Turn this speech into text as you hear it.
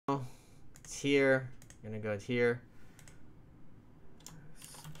here. I'm gonna go here.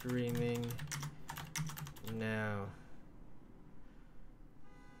 Streaming now.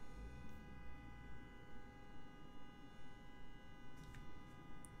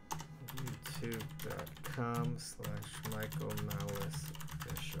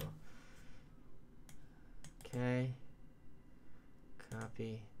 YouTube.com/MichaelMaliceOfficial. Okay.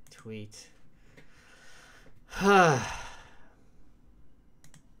 Copy. Tweet. All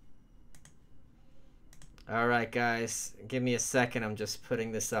right, guys. Give me a second. I'm just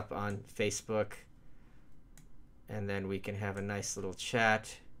putting this up on Facebook. And then we can have a nice little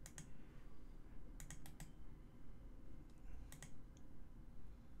chat.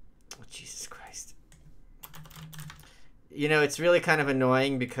 Oh, Jesus Christ. You know, it's really kind of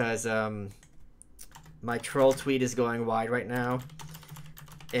annoying because my troll tweet is going wide right now.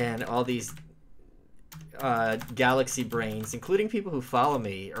 And all these galaxy brains, including people who follow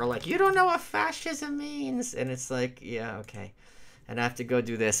me, are like, you don't know what fascism means. And it's like, yeah, okay. And I have to go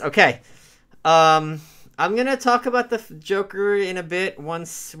do this. Okay. I'm going to talk about the Joker in a bit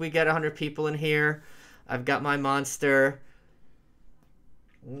once we get 100 people in here. I've got my monster.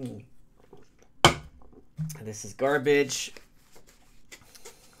 This is garbage.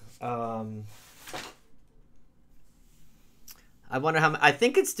 I wonder how... I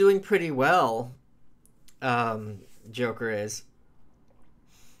think it's doing pretty well. Joker is.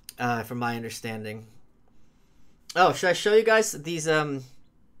 From my understanding. Oh, should I show you guys these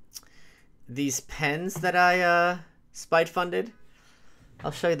pens that I Spite funded?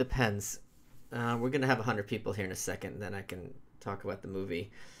 I'll show you the pens. We're gonna have 100 people here in a second, then I can talk about the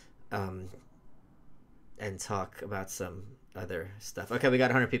movie, and talk about some other stuff. Okay, we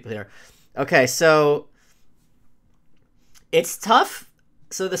got 100 people here. Okay, so it's tough.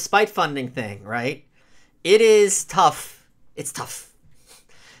 So the Spite funding thing, right? It is tough. It's tough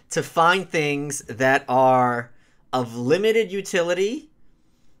to find things that are of limited utility,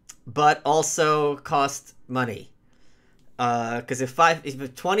 but also cost money. Because if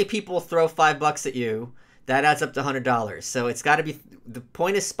 20 people throw $5 at you, that adds up to $100. So it's got to be, the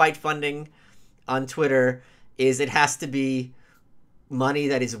point of Spite funding on Twitter is it has to be money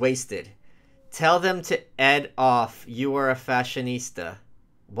that is wasted. Tell them to ed off. You are a fashionista.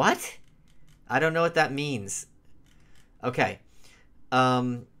 What? I don't know what that means. Okay.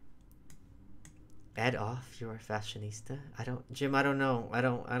 Ed off. You're a fashionista. Jim, I don't know. I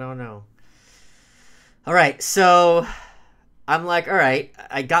don't know. All right. So I'm like, all right,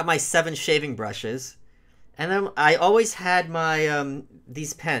 I got my 7 shaving brushes, and then I always had my,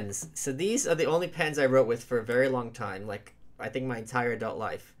 these pens. So these are the only pens I wrote with for a very long time. Like, I think my entire adult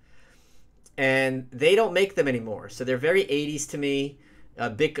life. And they don't make them anymore. So they're very 80s to me.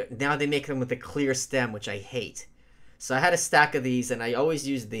 Now they make them with a clear stem, which I hate. So I had a stack of these, and I always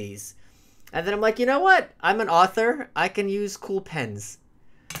used these. And then I'm like, you know what? I'm an author. I can use cool pens.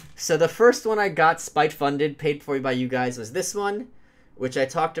 So the first one I got Spite funded, paid for by you guys, was this one, which I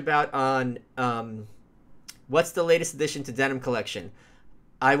talked about on what's the latest addition to Denim Collection.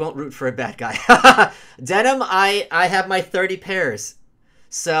 I won't root for a bad guy. Denim, I have my 30 pairs.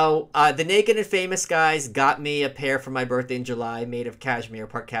 So the Naked and Famous guys got me a pair for my birthday in July, made of cashmere,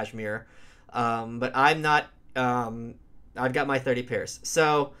 part cashmere. But I'm not. I've got my 30 pairs.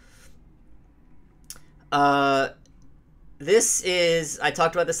 So this is. I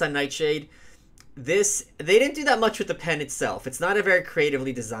talked about this on Nightshade. They didn't do that much with the pen itself. It's not a very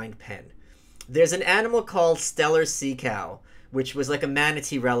creatively designed pen. There's an animal called Stellar Sea Cow, which was like a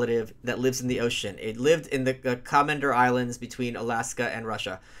manatee relative that lives in the ocean. It lived in the Commander Islands between Alaska and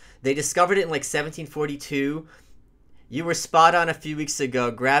Russia. They discovered it in like 1742. You were spot on a few weeks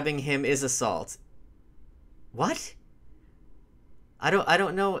ago. Grabbing him is assault. What? I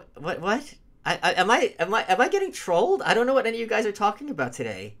don't know. What? Am I getting trolled? I don't know what any of you guys are talking about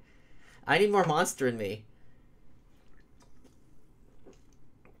today. I need more monster in me.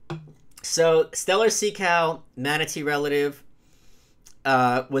 So Stellar Sea Cow, manatee relative.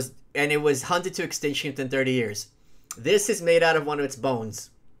 It was hunted to extinction within 30 years. This is made out of one of its bones.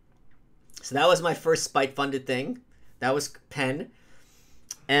 So that was my first Spite funded thing. That was pen.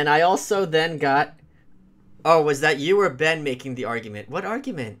 And I also then got... Oh, was that you or Ben making the argument? What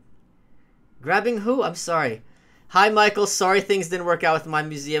argument? Grabbing who? I'm sorry. Hi, Michael. Sorry things didn't work out with my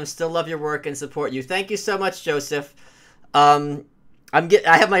museum. Still love your work and support you. Thank you so much, Joseph. I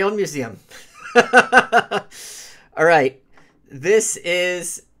have my own museum. All right. This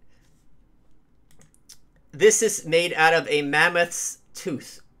is made out of a mammoth's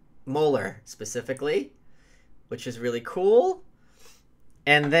tooth, molar specifically, which is really cool.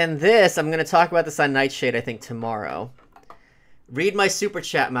 And then this, I'm going to talk about this on Nightshade, I think, tomorrow. Read my super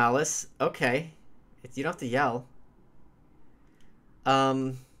chat, Malice. Okay. You don't have to yell.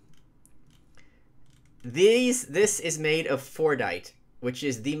 This is made of Fordite, which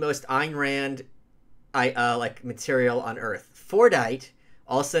is the most Ayn Rand like material on Earth. Fordite,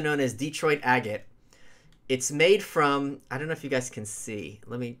 also known as Detroit agate. It's made from, I don't know if you guys can see.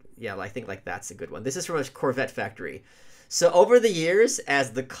 I think like that's a good one. This is from a Corvette factory. So over the years,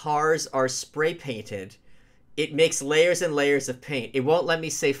 as the cars are spray painted, it makes layers and layers of paint. It won't let me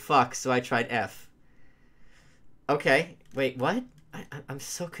say fuck, so I tried F. Okay, wait, what? I'm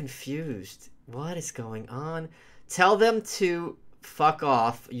so confused. What is going on? Tell them to fuck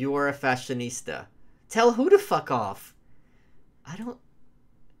off. You're a fashionista. Tell who to fuck off? I don't...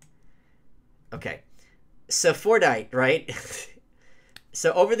 Okay. So Fordite, right?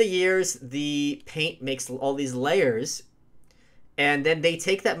 So over the years, the paint makes all these layers, and then they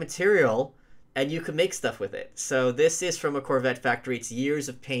take that material, and you can make stuff with it. So this is from a Corvette factory. It's years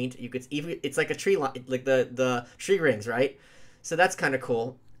of paint. You could even... It's like a tree line, like the tree rings, right? So that's kind of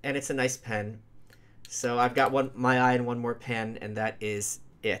cool, and it's a nice pen. So I've got my eye on one more pen, and that is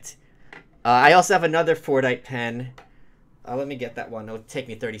it. I also have another Fordite pen. Let me get that one. It'll take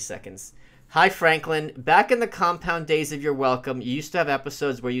me 30 seconds. Hi, Franklin. Back in the compound days of Your Welcome, you used to have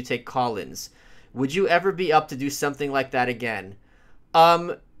episodes where you take call-ins. Would you ever be up to do something like that again?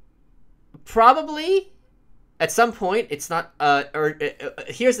 Probably. At some point. It's not...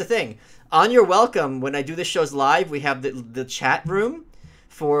 here's the thing. On Your Welcome, when I do the shows live, we have the chat room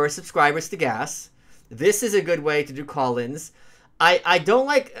for subscribers to gas. This is a good way to do call-ins. I don't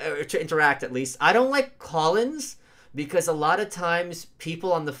like... to interact, at least. I don't like call-ins because a lot of times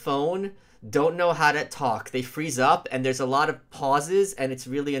people on the phone don't know how to talk. They freeze up, and there's a lot of pauses, and it's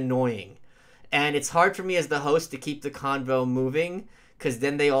really annoying. And it's hard for me as the host to keep the convo moving because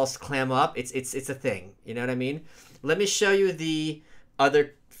then they all clam up. It's a thing. You know what I mean? Let me show you the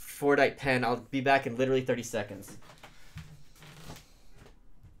other Fordite pen. I'll be back in literally 30 seconds.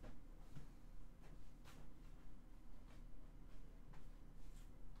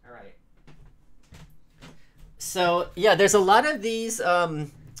 All right. So, yeah, there's a lot of these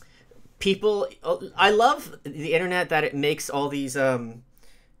people. I love the internet that it makes all these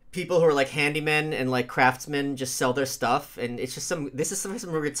people who are like handymen and like craftsmen just sell their stuff, and it's just this is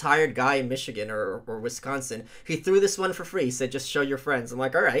some retired guy in Michigan or Wisconsin. He threw this one for free. He said, just show your friends. I'm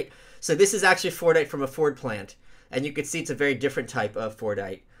like, all right. So this is actually Fordite from a Ford plant, and you can see it's a very different type of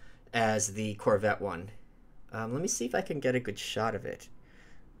Fordite as the Corvette one. Let me see if I can get a good shot of it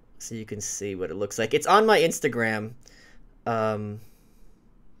so you can see what it looks like. It's on my Instagram.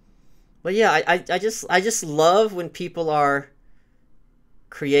 But yeah, I just love when people are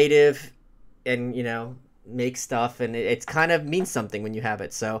creative and, you know, make stuff, and it kind of means something when you have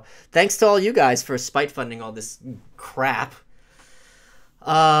it. So thanks to all you guys for spite funding all this crap.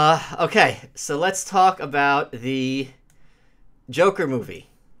 Okay, so let's talk about the Joker movie.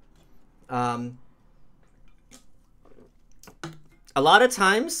 A lot of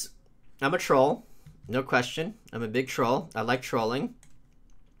times I'm a troll, no question. I'm a big troll. I like trolling.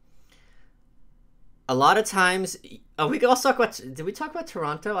 A lot of times, we could also talk about, did we talk about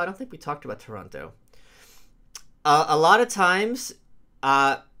Toronto? I don't think we talked about Toronto. A lot of times,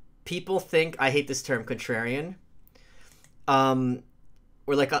 people think, I hate this term, contrarian. Or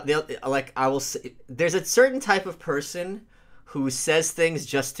like I will say, there's a certain type of person who says things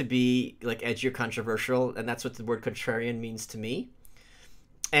just to be like edgy or controversial, and that's what the word contrarian means to me.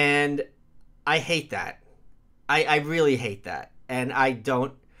 And I hate that. I really hate that. And I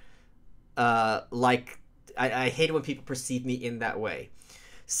don't I hate it when people perceive me in that way.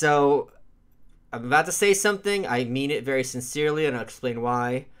 So I'm about to say something. I mean it very sincerely, and I'll explain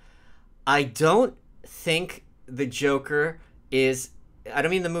why. I don't think the Joker is, I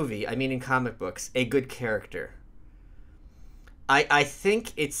don't mean the movie, I mean in comic books, a good character. I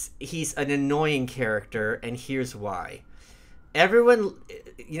think he's an annoying character, and here's why. Everyone,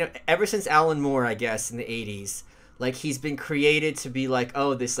 you know, ever since Alan Moore, I guess, in the 80s, like, he's been created to be like,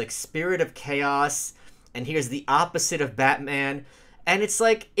 oh, this, like, spirit of chaos, and here's the opposite of Batman. And it's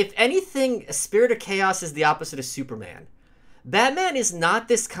like, if anything, a spirit of chaos is the opposite of Superman. Batman is not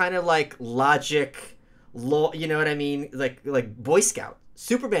this kind of, like, logic, you know what I mean? Like Boy Scout.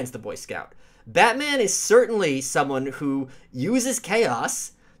 Superman's the Boy Scout. Batman is certainly someone who uses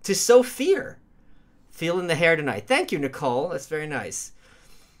chaos to sow fear. Feeling the hair tonight. Thank you, Nicole. That's very nice.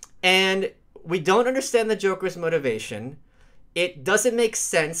 And we don't understand the Joker's motivation. It doesn't make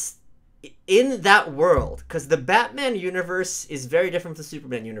sense in that world, because the Batman universe is very different from the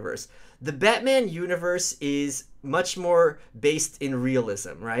Superman universe. The Batman universe is much more based in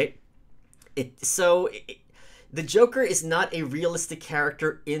realism, right? the Joker is not a realistic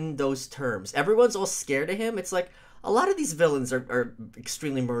character in those terms. Everyone's all scared of him. It's like a lot of these villains are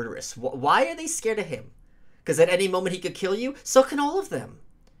extremely murderous. Why are they scared of him? Because at any moment he could kill you. So can all of them.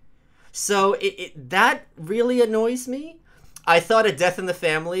 So that really annoys me. I thought A Death in the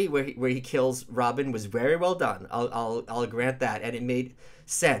Family, where he kills Robin, was very well done. I'll grant that, and it made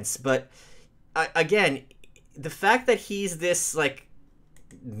sense. But again, the fact that he's this like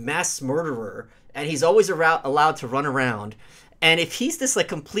mass murderer and he's always allowed to run around, and if he's this like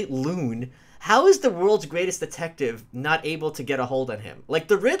complete loon, how is the world's greatest detective not able to get a hold on him? Like,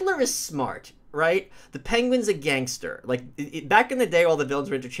 the Riddler is smart, right? The Penguin's a gangster. Like, back in the day, all the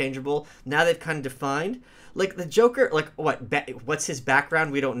villains were interchangeable. Now they've kind of defined. Like, the Joker, like, what's his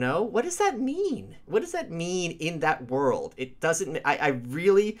background? We don't know. What does that mean? What does that mean in that world? It doesn't, I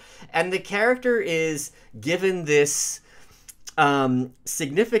really, and the character is given this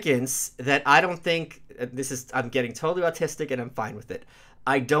significance that I don't think, I'm getting totally autistic and I'm fine with it.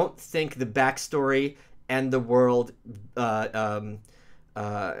 I don't think the backstory and the world kind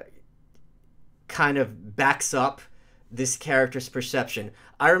of backs up this character's perception.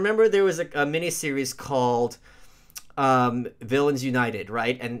 I remember there was a miniseries called Villains United,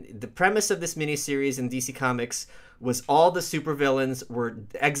 right? And the premise of this miniseries in DC Comics was all the supervillains were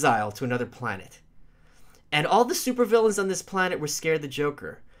exiled to another planet. And all the supervillains on this planet were scared of the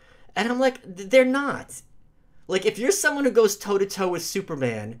Joker. And I'm like, they're not. Like, if you're someone who goes toe-to-toe with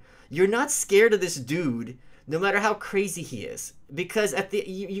Superman, you're not scared of this dude, no matter how crazy he is. Because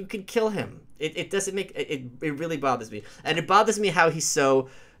you could kill him. It doesn't make... It really bothers me. And it bothers me how he's so...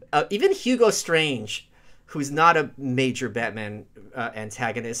 even Hugo Strange, who's not a major Batman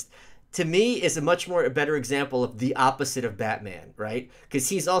antagonist, to me is a better example of the opposite of Batman, right? Because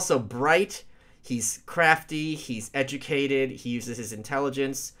he's also bright, he's crafty, he's educated, he uses his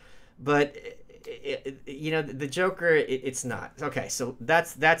intelligence, but... the Joker, it's not. Okay, so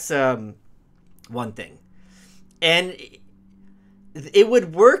that's one thing. And it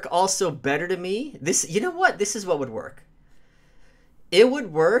would work also better to me. You know what? This is what would work. It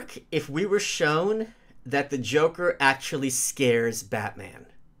would work if we were shown that the Joker actually scares Batman.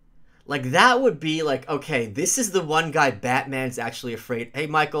 Like, that would be like, okay, this is the one guy Batman's actually afraid. Hey,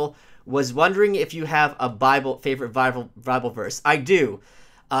 Michael, was wondering if you have a favorite Bible verse. I do.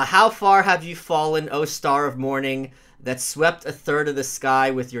 How far have you fallen, O star of morning, that swept a third of the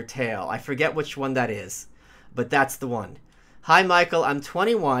sky with your tail? I forget which one that is, but that's the one. Hi, Michael. I'm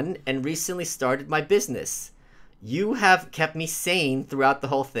 21 and recently started my business. You have kept me sane throughout the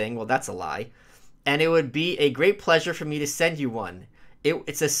whole thing. Well, that's a lie. And it would be a great pleasure for me to send you one.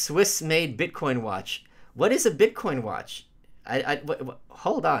 It's a Swiss-made Bitcoin watch. What is a Bitcoin watch?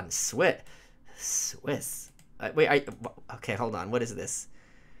 Hold on. Swiss. Okay, hold on. What is this?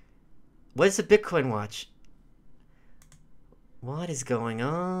 What is a Bitcoin watch? What is going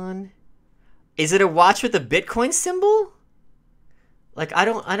on? Is it a watch with a Bitcoin symbol? Like, I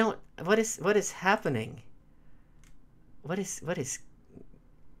don't, what is happening? What is,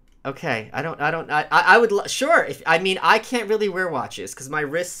 okay, I would, sure, I can't really wear watches, because my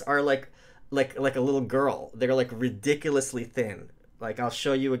wrists are like a little girl. They're, like, ridiculously thin. Like, I'll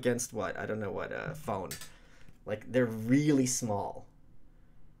show you against what? I don't know what, phone. Like, they're really small.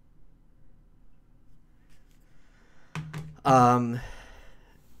 So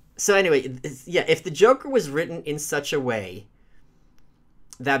anyway, yeah, if the Joker was written in such a way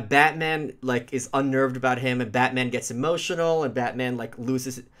that Batman, like, is unnerved about him and Batman gets emotional and Batman, like,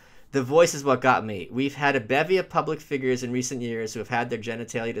 loses... The voice is what got me. We've had a bevy of public figures in recent years who have had their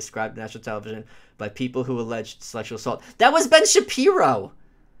genitalia described on national television by people who alleged sexual assault. That was Ben Shapiro!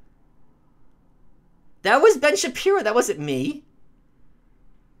 That was Ben Shapiro. That wasn't me.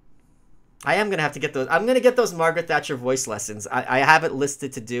 I am going to have to get those. I'm going to get those Margaret Thatcher voice lessons. I have it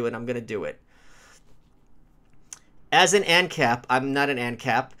listed to do, and I'm going to do it. As an ANCAP, I'm not an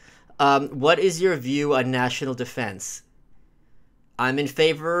ANCAP. What is your view on national defense? I'm in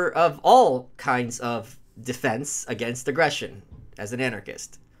favor of all kinds of defense against aggression as an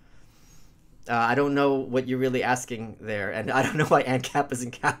anarchist. I don't know what you're really asking there, and I don't know why ANCAP is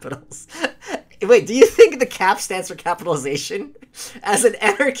in capitals. Wait, do you think the cap stands for capitalization? As an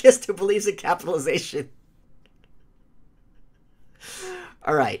anarchist who believes in capitalization.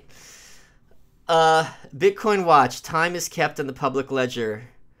 All right. Bitcoin watch. Time is kept in the public ledger.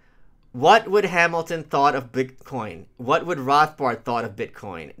 What would Hamilton thought of Bitcoin? What would Rothbard thought of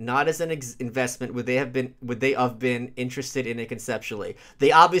Bitcoin? Not as an investment. Would they have been interested in it conceptually?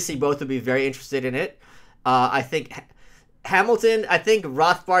 They obviously both would be very interested in it. I think Hamilton. I think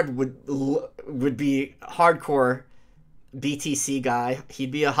Rothbard would be hardcore BTC guy.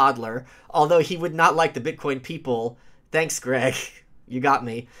 He'd be a hodler, although he would not like the Bitcoin people. Thanks, Greg. You got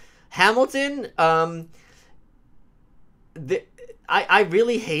me. Hamilton, I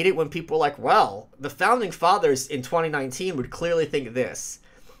really hate it when people are like, well, the founding fathers in 2019 would clearly think this.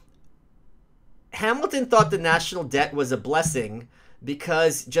 Hamilton thought the national debt was a blessing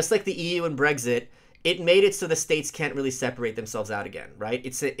because, just like the EU and Brexit, it made it so the states can't really separate themselves out again, right?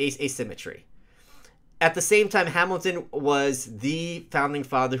 It's asymmetry. At the same time, Hamilton was the founding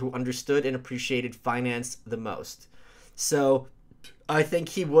father who understood and appreciated finance the most. So I think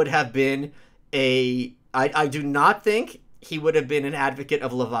he would have been I do not think he would have been an advocate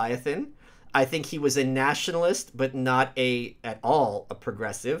of Leviathan. I think he was a nationalist, but not at all a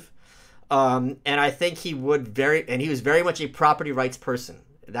progressive. And I think he was very much a property rights person.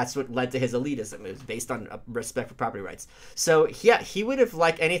 That's what led to his elitism. It was based on respect for property rights. So yeah, he would have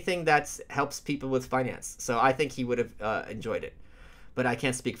liked anything that helps people with finance. So I think he would have enjoyed it. But I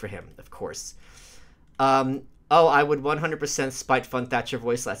can't speak for him, of course. I would 100% spite fund Thatcher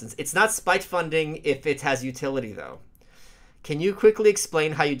voice lessons. It's not spite funding if it has utility, though. Can you quickly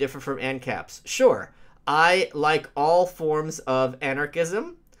explain how you differ from ANCAPs? Sure. I like all forms of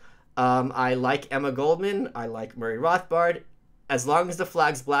anarchism. I like Emma Goldman. I like Murray Rothbard. As long as the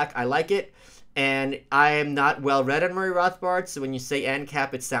flag's black, I like it. And I am not well read on Murray Rothbard, so when you say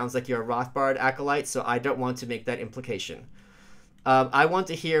ANCAP, it sounds like you're a Rothbard acolyte, so I don't want to make that implication. I want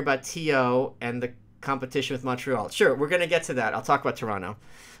to hear about TO and the competition with Montreal. Sure, we're going to get to that. I'll talk about Toronto.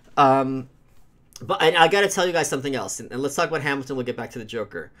 But I got to tell you guys something else, and let's talk about Hamilton. We'll get back to the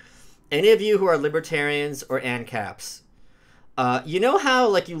Joker. Any of you who are libertarians or ANCAPs, you know how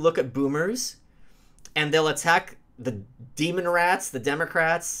like you look at boomers and they'll attack the demon rats, the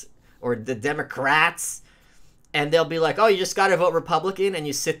Democrats, or the Democrats, and they'll be like, oh, you just got to vote Republican, and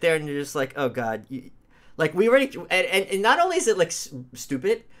you sit there and you're just like, oh, God. Like, we already, and not only is it like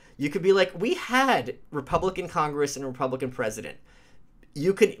stupid, you could be like, we had Republican Congress and a Republican president.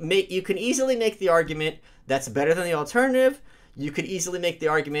 You can easily make the argument that's better than the alternative. You could easily make the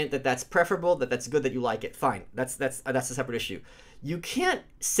argument that that's preferable, that that's good, that you like it. Fine, that's a separate issue. You can't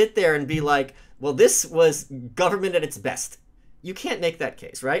sit there and be like, well, this was government at its best. You can't make that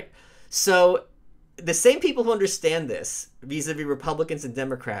case, right? So the same people who understand this, vis-a-vis Republicans and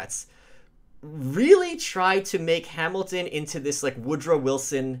Democrats, really try to make Hamilton into this like Woodrow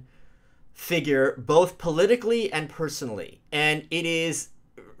Wilson figure, both politically and personally. And it is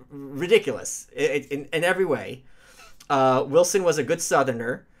ridiculous in every way. Wilson was a good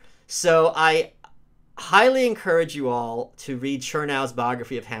Southerner. So I highly encourage you all to read Chernow's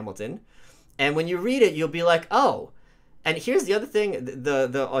biography of Hamilton. And when you read it, you'll be like, oh. And here's the other thing,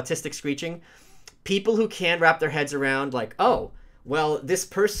 the autistic screeching. People who can wrap their heads around like, oh, well, this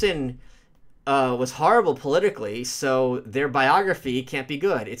person was horrible politically, so their biography can't be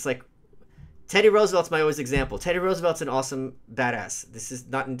good. It's like, Teddy Roosevelt's my always example. Teddy Roosevelt's an awesome badass. This is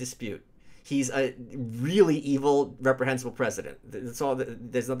not in dispute. He's a really evil, reprehensible president. That's all.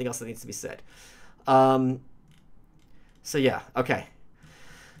 There's nothing else that needs to be said. So yeah, okay.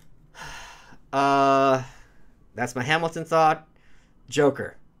 That's my Hamilton thought.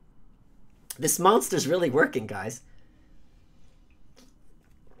 Joker. This monster's really working, guys.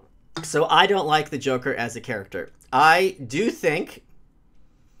 So I don't like the Joker as a character. I do think,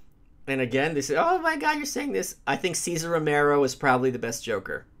 and again, they say, oh my God, you're saying this. I think Cesar Romero is probably the best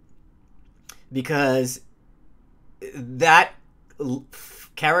Joker. Because that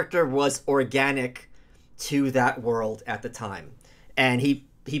character was organic to that world at the time. And he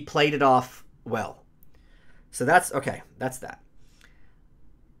played it off well. So that's, okay, that's that.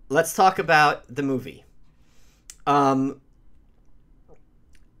 Let's talk about the movie.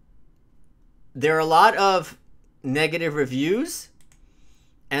 There are a lot of negative reviews,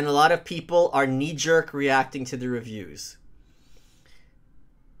 and a lot of people are knee-jerk reacting to the reviews.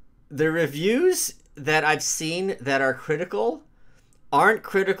 The reviews that I've seen that are critical aren't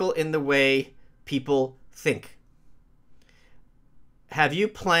critical in the way people think. Have you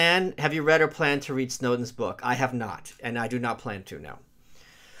read or plan to read Snowden's book? I have not, and I do not plan to now.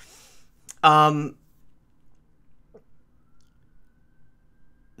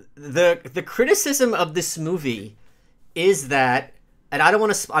 The criticism of this movie is that, and I don't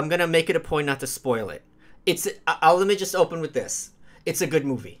want to, I'm going to make it a point not to spoil it. Let me just open with this. It's a good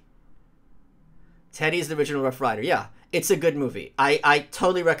movie. Teddy's the original Rough Rider. Yeah, it's a good movie. I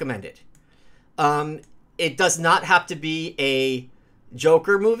totally recommend it. It does not have to be a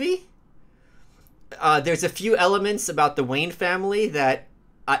Joker movie. There's a few elements about the Wayne family that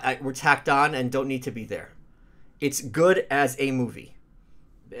were tacked on and don't need to be there. It's good as a movie.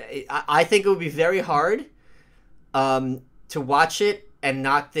 I think it would be very hard to watch it and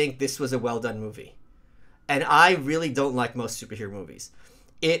not think this was a well done movie. And I really don't like most superhero movies.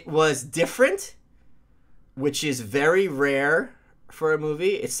 It was different, which is very rare for a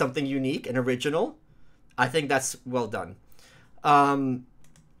movie. It's something unique and original. I think that's well done.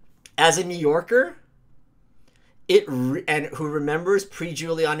 As a New Yorker, and who remembers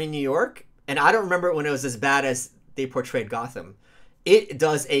pre-Giuliani New York, and I don't remember it when it was as bad as they portrayed Gotham. It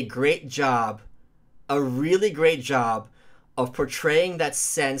does a great job, a really great job of portraying that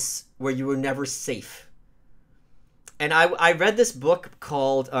sense where you were never safe. And I read this book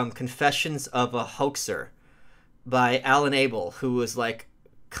called Confessions of a Hoaxer by Alan Abel, who was like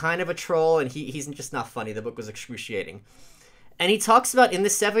kind of a troll, and he's just not funny. The book was excruciating. And he talks about in the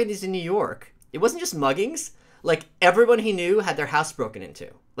 70s in New York, it wasn't just muggings. Like, everyone he knew had their house broken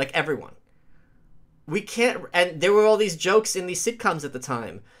into. Like, everyone. We can't... And there were all these jokes in these sitcoms at the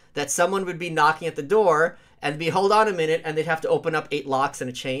time that someone would be knocking at the door and be, hold on a minute, and they'd have to open up 8 locks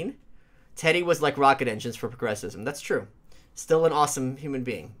and a chain. Teddy was like rocket engines for progressivism. That's true. Still an awesome human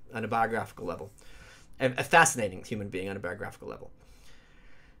being on a biographical level. A fascinating human being on a biographical level.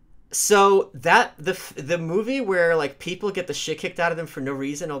 So that the movie where like people get the shit kicked out of them for no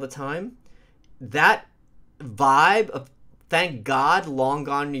reason all the time, that vibe of thank God long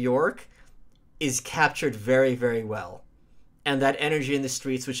gone New York is captured very, very well. And that energy in the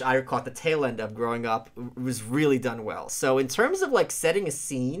streets, which I caught the tail end of growing up, was really done well. So in terms of like setting a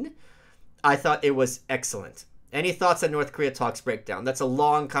scene, I thought it was excellent. Any thoughts on North Korea talks breakdown? That's a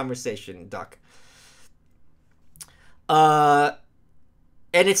long conversation, Duck.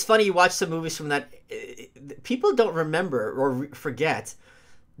 And it's funny, you watch some movies from that, people don't remember or forget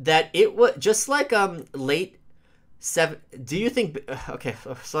that it was just like late do you think, okay,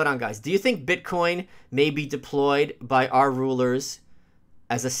 slow down guys, do you think Bitcoin may be deployed by our rulers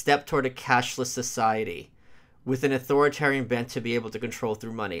as a step toward a cashless society with an authoritarian bent to be able to control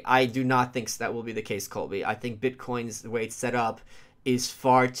through money? I do not think that will be the case, Colby. I think Bitcoin's, the way it's set up, is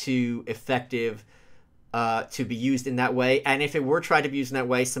far too effective to be used in that way. And if it were tried to be used in that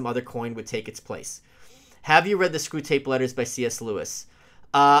way, some other coin would take its place. Have you read the Screw Tape Letters by C.S. Lewis?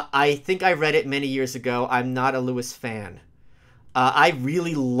 I think I read it many years ago. I'm not a Lewis fan. I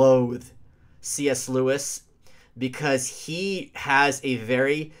really loathe C.S. Lewis because he has a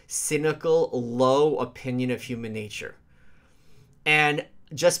very cynical, low opinion of human nature. And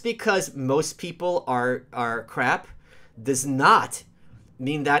just because most people are crap does not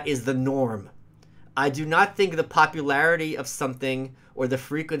mean that is the norm. I do not think the popularity of something or the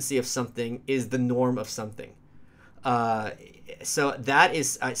frequency of something is the norm of something. So that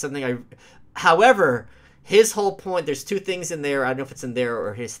is something however, his whole point, there's 2 things in there, I don't know if it's in there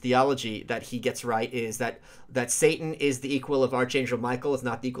or his theology that he gets right, is that Satan is the equal of Archangel Michael, is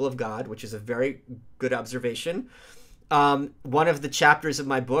not the equal of God, which is a very good observation. One of the chapters of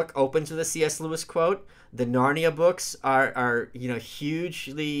my book opens with a C.S. Lewis quote. The Narnia books are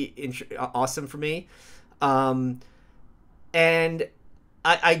hugely awesome for me. And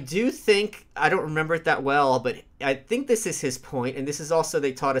I do think, I don't remember it that well, but I think this is his point, and this is also,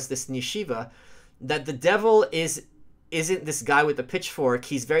 they taught us this in yeshiva, that the devil isn't this guy with the pitchfork,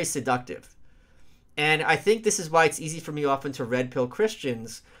 he's very seductive. And I think this is why it's easy for me often to red pill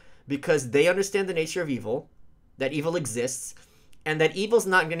Christians, because they understand the nature of evil, that evil exists, and that evil's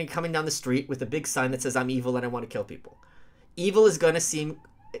not going to be coming down the street with a big sign that says, I'm evil and I want to kill people. Evil is going to seem,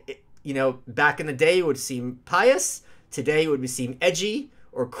 back in the day it would seem pious, today it would seem edgy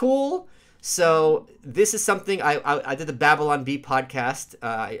or cool. So this is something, I did the Babylon Bee podcast.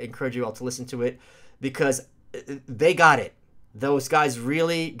 I encourage you all to listen to it because they got it. Those guys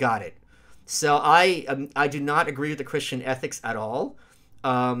really got it. So I do not agree with the Christian ethics at all.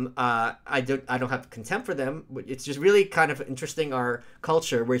 I don't have contempt for them. It's just really kind of interesting, our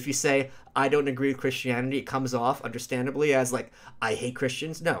culture, where if you say I don't agree with Christianity, it comes off understandably as like I hate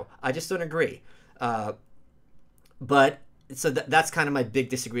Christians. No, I just don't agree. But so that's kind of my big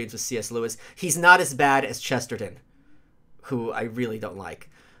disagreements with C.S. Lewis. He's not as bad as Chesterton, who I really don't like.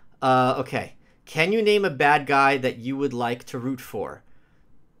 Okay, can you name a bad guy that you would like to root for?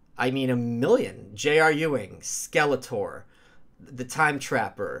 I mean, a million. J.R. Ewing, Skeletor, the Time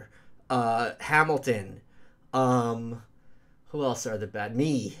Trapper, Hamilton. Who else are the bad?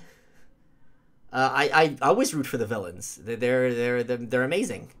 Me. I always root for the villains. They're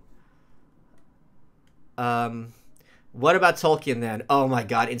amazing. What about Tolkien then? Oh my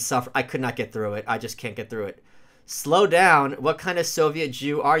God, I could not get through it. I just can't get through it. Slow down. What kind of Soviet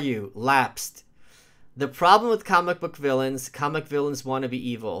Jew are you? Lapsed. The problem with comic villains want to be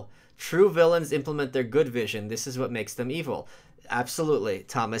evil. True villains implement their good vision. This is what makes them evil. Absolutely,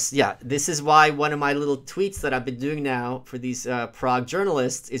 Thomas. Yeah, this is why one of my little tweets that I've been doing now for these Prague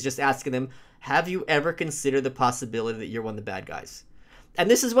journalists is just asking them, have you ever considered the possibility that you're one of the bad guys? And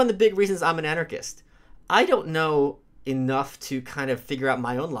this is one of the big reasons I'm an anarchist. I don't know enough to kind of figure out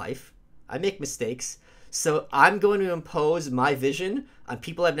my own life. I make mistakes. So I'm going to impose my vision on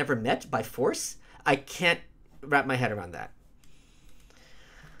people I've never met by force. I can't wrap my head around that.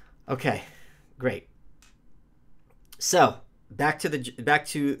 Okay, great. So back to the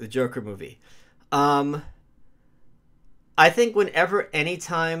Joker movie. I think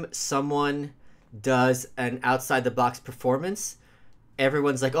anytime someone does an outside the box performance,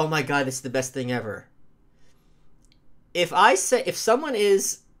 everyone's like, "Oh my God, this is the best thing ever." If someone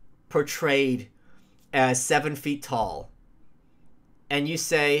is portrayed as 7 feet tall, and you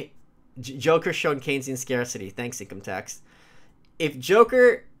say Joker shown Keynesian scarcity, thanks income tax. If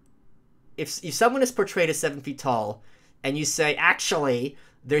someone is portrayed as 7 feet tall, and you say actually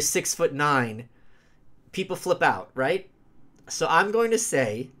they're 6'9", people flip out, right? So I'm going to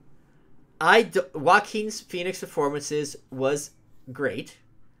say, Joaquin Phoenix performances was great.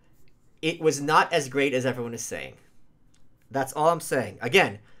 It was not as great as everyone is saying. That's all I'm saying.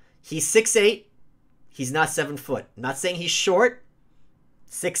 Again, he's 6'8". He's not 7 foot. I'm not saying he's short.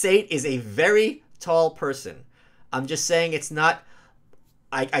 6'8" is a very tall person. I'm just saying it's not...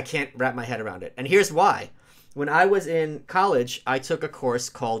 I can't wrap my head around it. And here's why. When I was in college, I took a course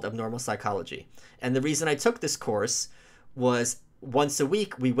called Abnormal Psychology. And the reason I took this course was once a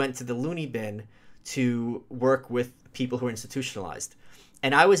week, we went to the loony bin to work with people who are institutionalized.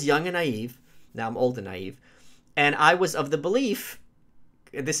 And I was young and naive. Now I'm old and naive. And I was of the belief...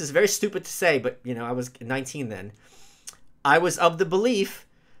 This is very stupid to say, but, I was 19 then. I was of the belief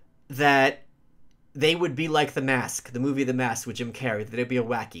that they would be like The Mask, the movie The Mask with Jim Carrey, that it'd be a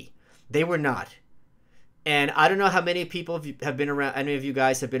wacky. They were not. And I don't know how many people have been around, any of you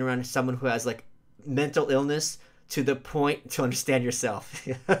guys have been around someone who has, like, mental illness to the point to understand yourself.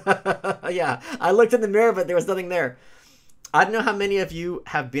 Yeah, I looked in the mirror, but there was nothing there. I don't know how many of you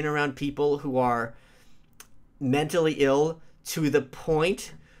have been around people who are mentally ill to the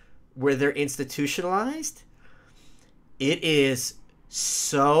point where they're institutionalized. It is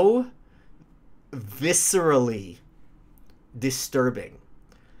so viscerally disturbing.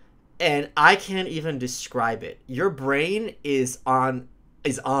 And I can't even describe it. Your brain is on.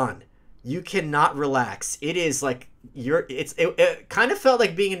 You cannot relax. It is like it kind of felt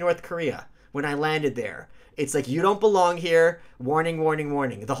like being in North Korea when I landed there. It's like, you don't belong here. Warning, warning,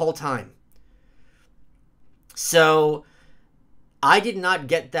 warning, the whole time. So I did not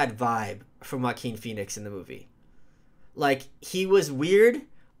get that vibe from Joaquin Phoenix in the movie. Like, he was weird.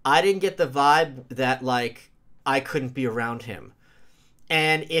 I didn't get the vibe that, like, I couldn't be around him.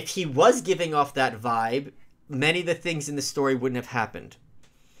 And if he was giving off that vibe, many of the things in the story wouldn't have happened.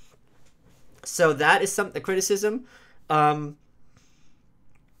 So that is the criticism. What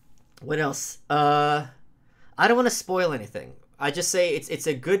else? I don't want to spoil anything. I just say it's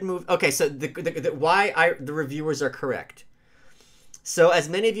a good movie. Okay, so the reviewers are correct. So as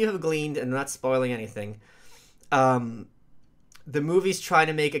many of you have gleaned, and I'm not spoiling anything, the movie's trying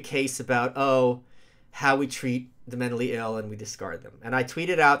to make a case about, how we treat the mentally ill and we discard them. And I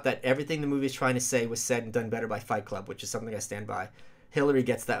tweeted out that everything the movie's trying to say was said and done better by Fight Club, which is something I stand by. Hillary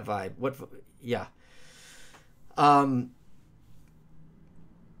gets that vibe. Yeah. On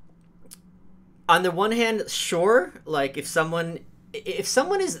the one hand, sure, like, if someone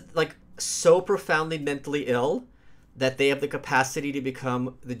is, like, so profoundly mentally ill that they have the capacity to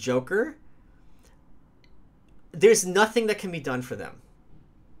become the Joker, there's nothing that can be done for them.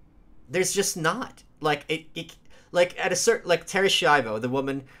 There's just not. Like, like, at a certain, like, Terry Schiavo, the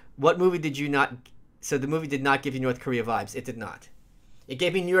woman, what movie did you not... So the movie did not give you North Korea vibes. It did not. It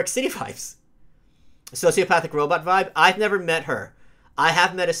gave me New York City vibes. Sociopathic robot vibe. I've never met her. I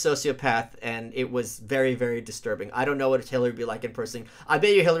have met a sociopath, and it was very, very disturbing. I don't know what Hillary would be like in person. I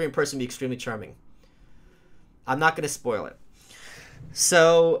bet you Hillary in person would be extremely charming. I'm not going to spoil it.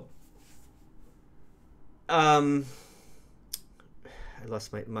 So, I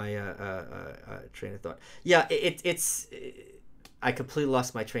lost my train of thought. Yeah, I completely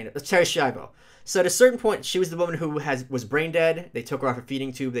lost my train of... Terry Schiavo. So at a certain point, she was the woman who was brain dead. They took her off her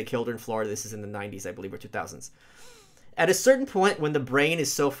feeding tube. They killed her in Florida. This is in the 90s, I believe, or 2000s. At a certain point, when the brain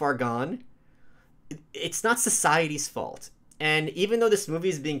is so far gone, it's not society's fault. And even though this movie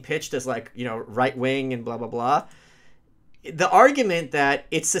is being pitched as, like, right-wing and blah, blah, blah, the argument that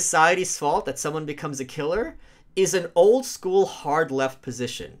it's society's fault that someone becomes a killer is an old-school hard-left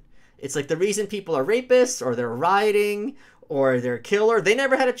position. It's like the reason people are rapists or they're rioting or they're a killer, they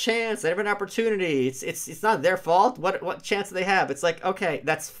never had a chance, they never had an opportunity. It's not their fault. What chance do they have? It's like, okay,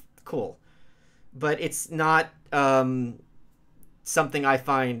 that's cool, but it's not something I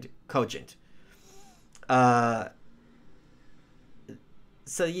find cogent. So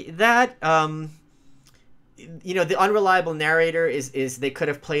that the unreliable narrator is they could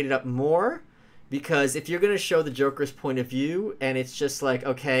have played it up more, because if you're going to show the Joker's point of view and it's just like,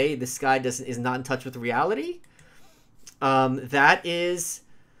 okay, this guy is not in touch with reality, that is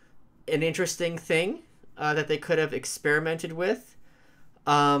an interesting thing that they could have experimented with.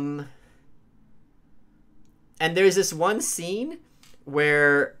 And there's this one scene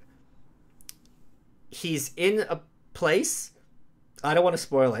where he's in a place, I don't want to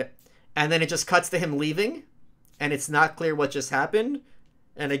spoil it, and then it just cuts to him leaving, and it's not clear what just happened.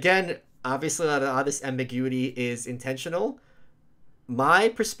 And again, obviously a lot of this ambiguity is intentional. My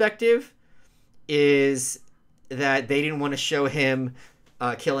perspective is that they didn't want to show him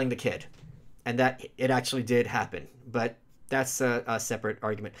killing the kid, and that it actually did happen. But that's a separate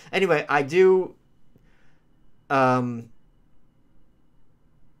argument. Anyway, I do...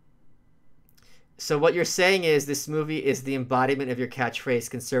 So what you're saying is this movie is the embodiment of your catchphrase,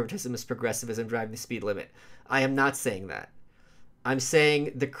 conservatism is progressivism driving the speed limit. I am not saying that. I'm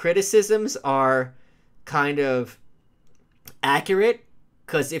saying the criticisms are kind of accurate,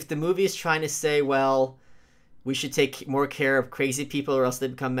 because if the movie is trying to say, well, we should take more care of crazy people or else they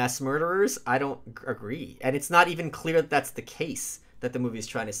become mass murderers, I don't agree. And it's not even clear that that's the case, that the movie is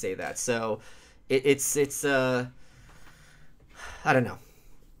trying to say that. So it's I don't know.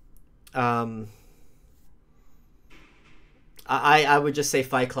 I would just say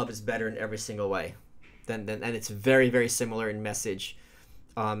Fight Club is better in every single way, and it's very, very similar in message,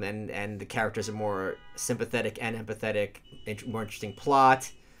 and the characters are more sympathetic and empathetic, more interesting plot,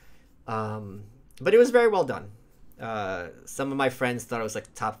 but it was very well done. Some of my friends thought it was like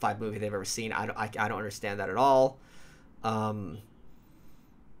the top 5 movie they've ever seen. I don't understand that at all.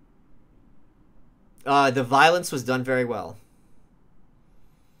 The violence was done very well.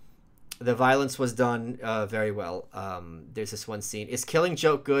 The violence was done very well. There's this one scene. Is Killing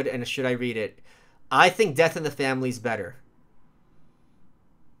Joke good, and should I read it? I think Death in the Family is better.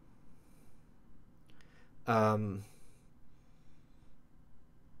 And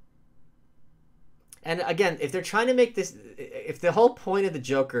again, if they're trying to make this... If the whole point of the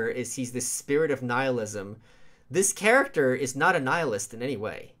Joker is he's this spirit of nihilism, this character is not a nihilist in any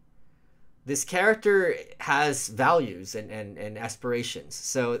way. This character has values and aspirations.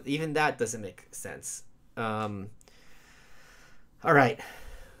 So even that doesn't make sense. All right.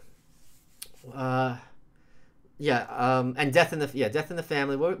 And Death in the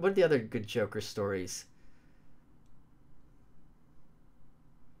Family. What are the other good Joker stories?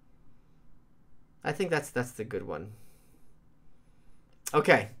 I think that's the good one.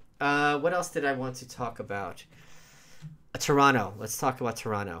 Okay. What else did I want to talk about? Toronto. Let's talk about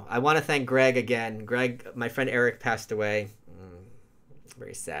Toronto. I want to thank Greg again. Greg, my friend Eric passed away.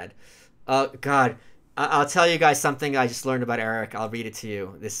 Very sad. God, I'll tell you guys something I just learned about Eric. I'll read it to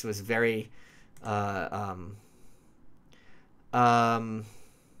you. This was very... let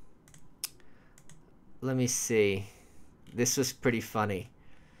me see. This was pretty funny.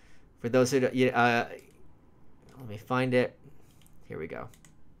 For those who don't... let me find it. Here we go.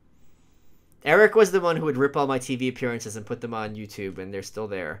 Eric was the one who would rip all my TV appearances and put them on YouTube, and they're still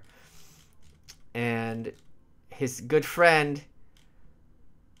there. And his good friend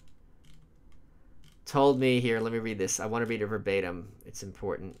told me, here, let me read this. I want to read it verbatim. It's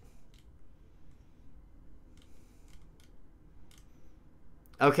important.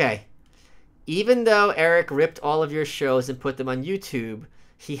 Okay. Even though Eric ripped all of your shows and put them on YouTube,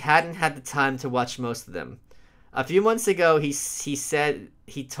 he hadn't had the time to watch most of them. A few months ago, he said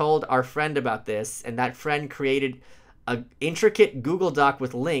he told our friend about this, and that friend created an intricate Google Doc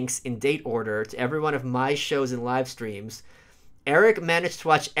with links in date order to every one of my shows and live streams. Eric managed to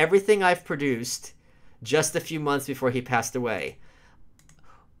watch everything I've produced just a few months before he passed away.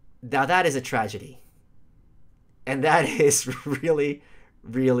 Now that is a tragedy. And that is really,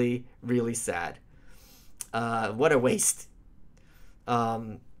 really, really sad. What a waste.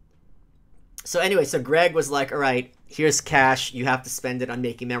 So anyway, so Greg was like, all right, here's cash. You have to spend it on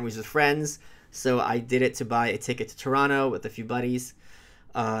making memories with friends. So I did it to buy a ticket to Toronto with a few buddies.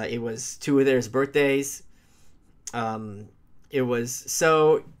 It was 2 of their birthdays. So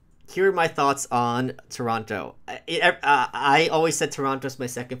here are my thoughts on Toronto. I always said Toronto's my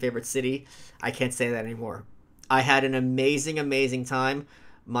second favorite city. I can't say that anymore. I had an amazing, amazing time.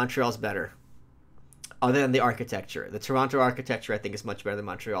 Montreal's better. other than the architecture. The Toronto architecture, I think, is much better than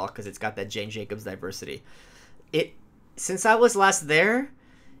Montreal because it's got that Jane Jacobs diversity. It Since I was last there,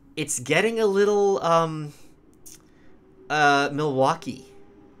 it's getting a little Milwaukee.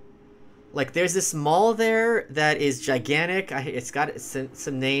 Like, there's this mall there that is gigantic. It's got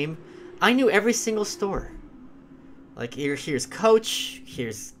some name. I knew every single store. Like, here's Coach,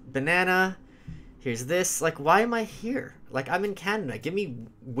 here's Banana, here's this. Like, why am I here? Like, I'm in Canada. Give me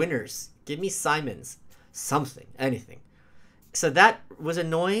Winners. Give me Simons. Something. Anything. So that was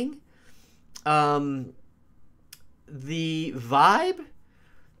annoying. The vibe,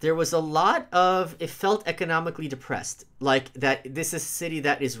 there was a lot of, it felt economically depressed. Like, that this is a city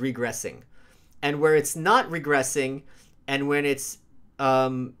that is regressing. And where it's not regressing, and when it's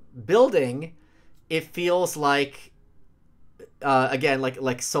building, it feels like, again,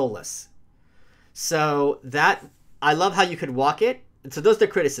 like soulless. So that, I love how you could walk it. So those are the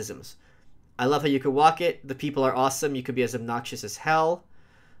criticisms. I love how you could walk it. The people are awesome. You could be as obnoxious as hell.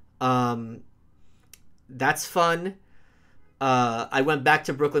 That's fun. I went back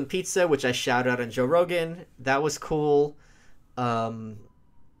to Brooklyn Pizza, which I shouted out on Joe Rogan. That was cool. But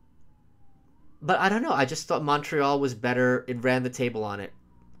I don't know. I just thought Montreal was better. It ran the table on it.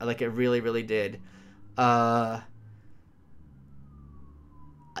 Like, it really, really did.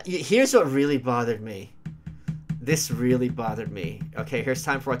 Here's what really bothered me. This really bothered me. Okay, here's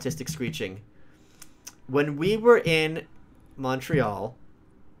time for autistic screeching. When we were in Montreal,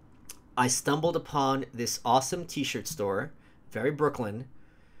 I stumbled upon this awesome t-shirt store, very Brooklyn,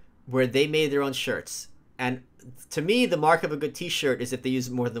 where they made their own shirts. And to me, the mark of a good t-shirt is if they use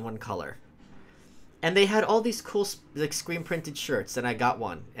more than one color. And they had all these cool, like, screen printed shirts, and I got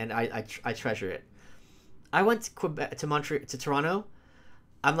one, and I treasure it. I went to Quebec, to Toronto.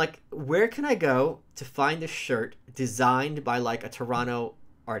 I'm like, where can I go to find a shirt designed by, like, a Toronto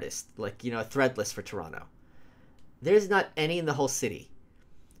artist, like, you know, a Threadless for Toronto? There's not any in the whole city.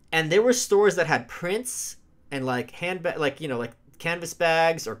 And there were stores that had prints and, like, handbag, like, you know, like canvas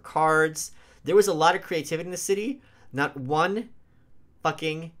bags or cards. There was a lot of creativity in the city. Not one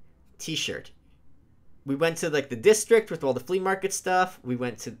fucking t-shirt. We went to, like, the district with all the flea market stuff. We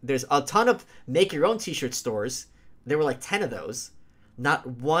went to, there's a ton of make your own t-shirt stores. There were like 10 of those. Not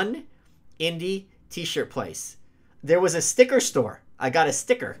one indie t-shirt place. There was a sticker store. I got a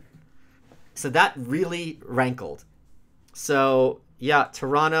sticker. So that really rankled. So yeah,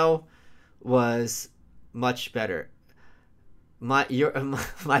 Toronto was much better. My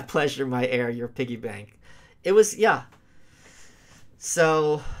pleasure, my air, your piggy bank. It was, yeah.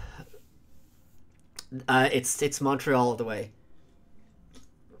 So it's Montreal all the way.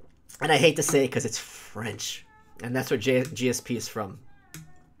 And I hate to say it because it's French. And that's where GSP is from.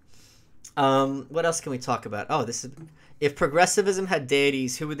 What else can we talk about? Oh, this is... If progressivism had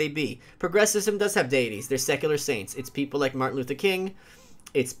deities, who would they be? Progressivism does have deities. They're secular saints. It's people like Martin Luther King.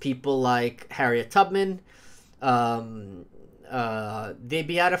 It's people like Harriet Tubman. They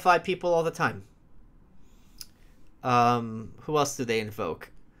beatify people all the time. Who else do they invoke?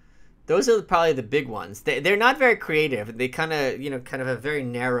 Those are probably the big ones. They're not very creative. They kind of have a very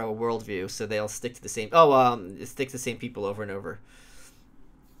narrow worldview, so they'll stick to the same... stick to the same people over and over.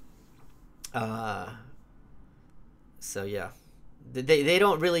 So yeah, they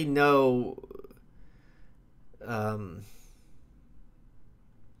don't really know.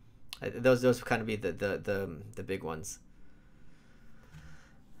 Those would kind of be the big ones.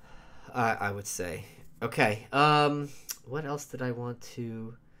 I would say. Okay. What else did I want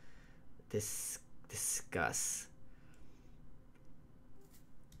to discuss?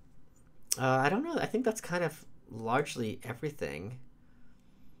 I don't know. I think that's kind of largely everything.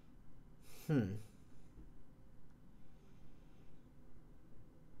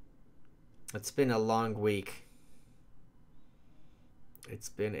 It's been a long week. It's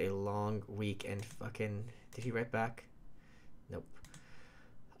been a long week and fucking... Did he write back? Nope.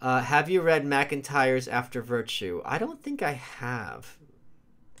 Have you read McIntyre's After Virtue? I don't think I have.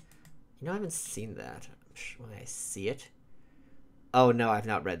 You know, I haven't seen that. I'm sure when I see it. Oh, no, I've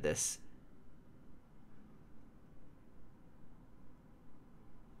not read this.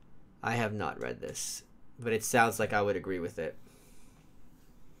 I have not read this. But it sounds like I would agree with it.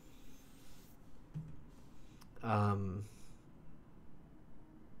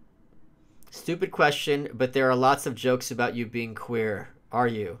 Stupid question, but there are lots of jokes about you being queer. Are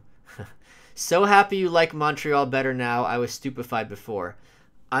you? So happy you like Montreal better now. I was stupefied before.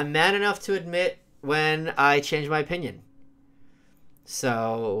 I'm man enough to admit when I change my opinion.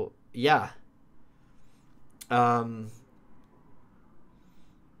 So, yeah.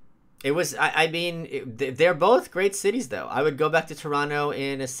 It was, they're both great cities, though. I would go back to Toronto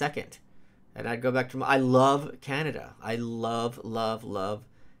in a second. And I'd go back to I love Canada. I love, love, love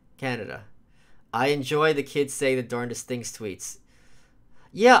Canada. I enjoy the kids say the darndest things tweets.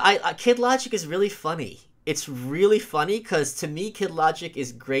 Yeah, Kid Logic is really funny. It's really funny because to me, Kid Logic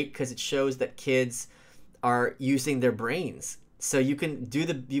is great because it shows that kids are using their brains. So you can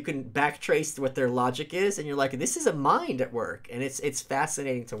backtrace what their logic is, and you're like, this is a mind at work, and it's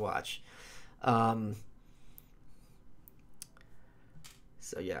fascinating to watch. So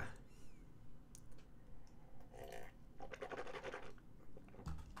yeah.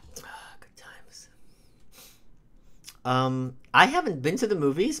 Good times. I haven't been to the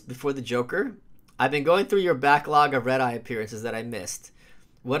movies before the Joker. I've been going through your backlog of Red Eye appearances that I missed.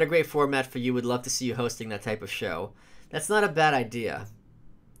 What a great format for you. Would love to see you hosting that type of show. That's not a bad idea.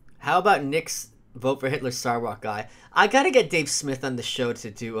 How about Nick's vote for Hitler Sarwalk guy? I gotta get Dave Smith on the show to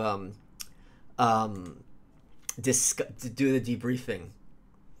do to do the debriefing.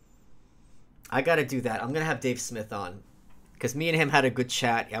 I gotta do that. I'm gonna have Dave Smith on because me and him had a good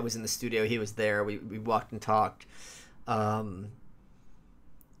chat. I was in the studio. He was there. We walked and talked.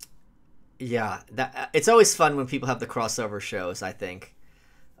 Yeah, it's always fun when people have the crossover shows, I think.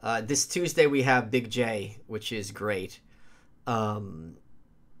 This Tuesday we have Big J, which is great.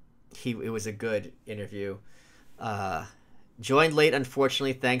 It was a good interview. Joined late,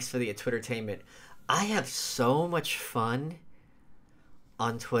 unfortunately. Thanks for the Twittertainment. I have so much fun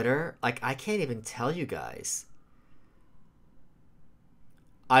on Twitter. Like, I can't even tell you guys.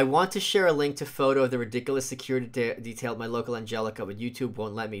 I want to share a link to photo of the ridiculous security detail at my local Angelica, but YouTube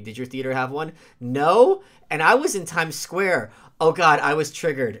won't let me. Did your theater have one? No, and I was in Times Square. Oh God, I was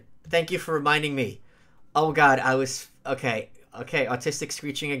triggered. Thank you for reminding me. Oh God, I was... Okay, autistic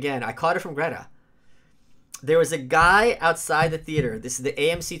screeching again. I caught it from Greta. There was a guy outside the theater. This is the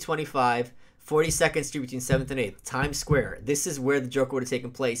AMC 25, 42nd Street between 7th and 8th, Times Square. This is where the Joker would have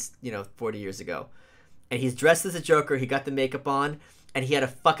taken place, 40 years ago. And he's dressed as a Joker. He got the makeup on. And he had a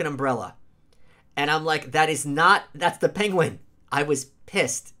fucking umbrella. And I'm like, that's the Penguin. I was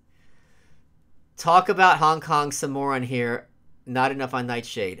pissed. Talk about Hong Kong some more on here. Not enough on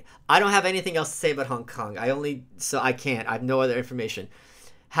Nightshade. I don't have anything else to say about Hong Kong. I can't. I have no other information.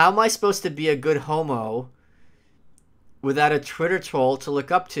 How am I supposed to be a good homo without a Twitter troll to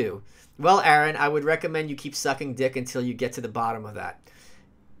look up to? Well, Aaron, I would recommend you keep sucking dick until you get to the bottom of that.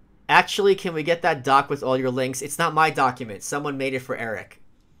 Actually, can we get that doc with all your links? It's not my document. Someone made it for Eric.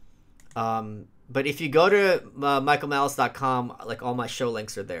 But if you go to michaelmalice.com, like all my show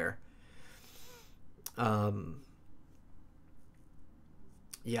links are there.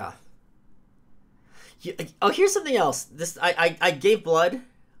 Yeah. Oh, here's something else. I gave blood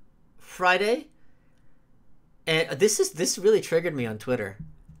Friday, and this really triggered me on Twitter.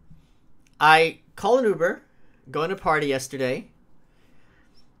 I called an Uber, going to a party yesterday.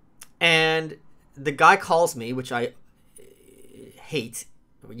 And the guy calls me, which I hate.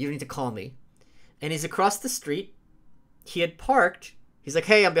 You don't need to call me. And he's across the street. He had parked. He's like,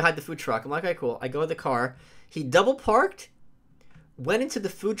 hey, I'm behind the food truck. I'm like, okay, cool. I go to the car. He double parked, went into the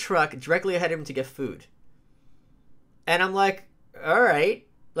food truck directly ahead of him to get food. And I'm like, all right.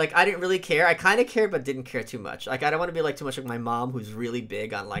 Like, I didn't really care. I kind of cared, but didn't care too much. Like, I don't want to be like too much like my mom, who's really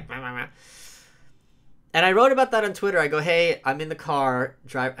big on like, And I wrote about that on Twitter. I go, hey, I'm in the car,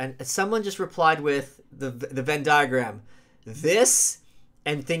 and someone just replied with the Venn diagram. This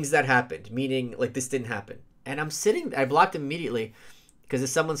and things that happened, meaning like this didn't happen. And I'm sitting, I blocked him immediately because if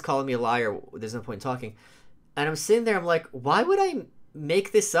someone's calling me a liar, there's no point in talking. And I'm sitting there, I'm like, why would I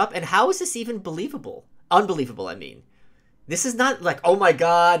make this up? And how is this even believable? Unbelievable, I mean. This is not like, oh my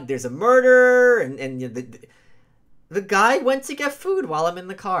God, there's a murder. And the guy went to get food while I'm in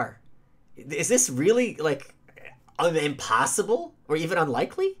the car. Is this really, like, impossible or even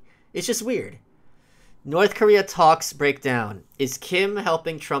unlikely? It's just weird. North Korea talks breakdown. Is Kim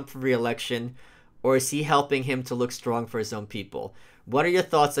helping Trump for re-election, or is he helping him to look strong for his own people? What are your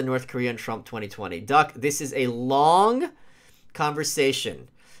thoughts on North Korea and Trump 2020? Duck, this is a long conversation.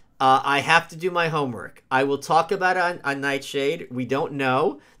 I have to do my homework. I will talk about it on Nightshade. We don't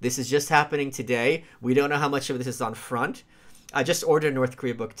know. This is just happening today. We don't know how much of this is on front. I just ordered a North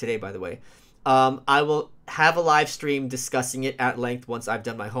Korea book today, by the way. I will have a live stream discussing it at length once I've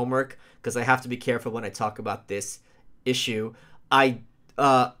done my homework, because I have to be careful when I talk about this issue. I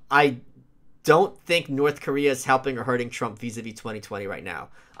don't think North Korea is helping or hurting Trump vis-a-vis 2020 right now.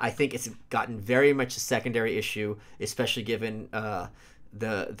 I think it's gotten very much a secondary issue, especially given the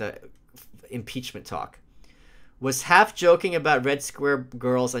impeachment talk. Was half joking about Red Square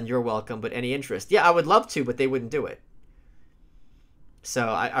girls on You're Welcome, but any interest? Yeah, I would love to, but they wouldn't do it. So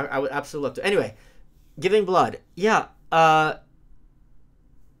I would absolutely love to. Anyway, giving blood. Yeah.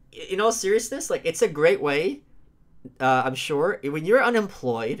 in all seriousness, like, it's a great way. I'm sure when you're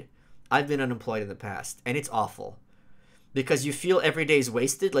unemployed, I've been unemployed in the past, and it's awful because you feel every day is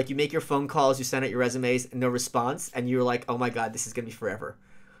wasted. Like, you make your phone calls, you send out your resumes, no response, and you're like, oh my god, this is gonna be forever.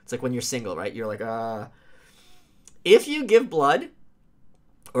 It's like when you're single, right? You're like, if you give blood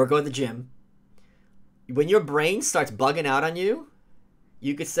or go to the gym, when your brain starts bugging out on you,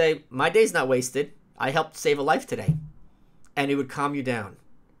 you could say, my day's not wasted. I helped save a life today. And it would calm you down.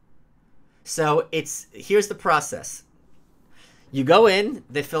 So here's the process. You go in,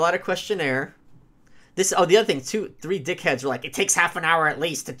 they fill out a questionnaire. The other thing, 3 dickheads are like, it takes half an hour at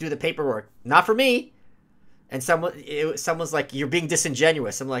least to do the paperwork. Not for me. And someone's like, you're being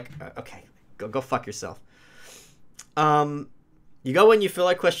disingenuous. I'm like, okay, go fuck yourself. You go in, you fill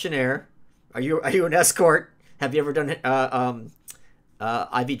out a questionnaire. Are you an escort? Have you ever done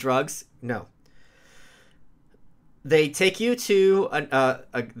IV drugs? No. They take you to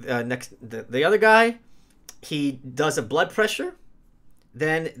the other guy. He does a blood pressure.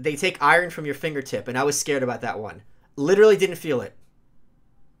 Then they take iron from your fingertip, and I was scared about that one. Literally didn't feel it.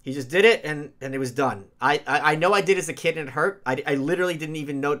 He just did it, and it was done. I know I did as a kid, and it hurt. I literally didn't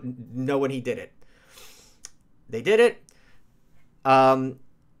even know when he did it. They did it.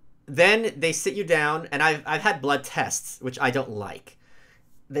 Then they sit you down, and I've had blood tests, which I don't like.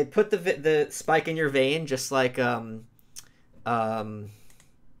 They put the spike in your vein, just like Velvet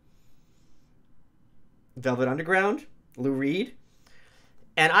Underground, Lou Reed.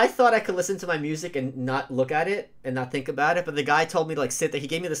 And I thought I could listen to my music and not look at it and not think about it, but the guy told me to like sit there. He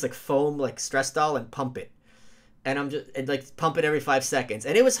gave me this like foam like stress doll and pump it, and like pump it every 5 seconds.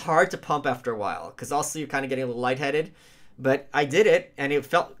 And it was hard to pump after a while because also you're kind of getting a little lightheaded. But I did it, and it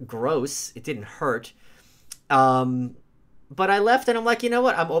felt gross. It didn't hurt. But I left, and I'm like, you know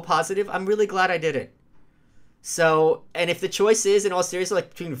what? I'm O positive. I'm really glad I did it. So, and if the choice is, in all seriousness,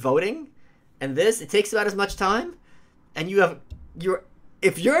 like between voting and this, it takes about as much time. And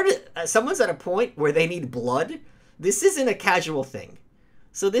if someone's at a point where they need blood, this isn't a casual thing.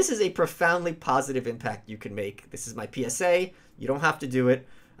 So this is a profoundly positive impact you can make. This is my PSA. You don't have to do it.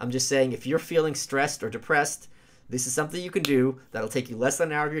 I'm just saying, if you're feeling stressed or depressed, this is something you can do that'll take you less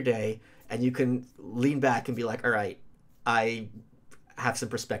than an hour of your day, and you can lean back and be like, all right, I have some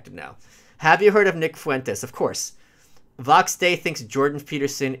perspective now. Have you heard of Nick Fuentes? Of course. Vox Day thinks Jordan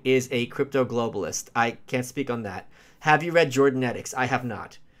Peterson is a crypto globalist. I can't speak on that. Have you read Jordanetics? I have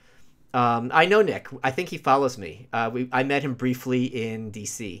not. I know Nick. I think he follows me. I met him briefly in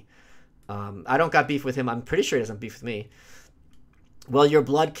DC. I don't got beef with him. I'm pretty sure he doesn't beef with me. Well, your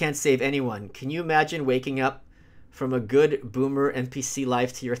blood can't save anyone. Can you imagine waking up from a good boomer NPC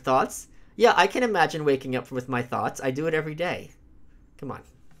life to your thoughts? Yeah, I can imagine waking up with my thoughts. I do it every day. Come on.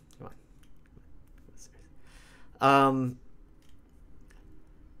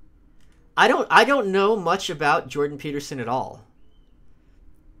 I don't know much about Jordan Peterson at all.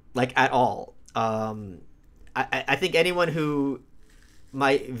 Like, at all. I think anyone who,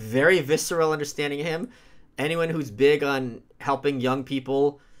 my very visceral understanding of him, anyone who's big on helping young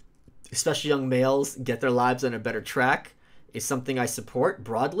people, especially young males, get their lives on a better track is something I support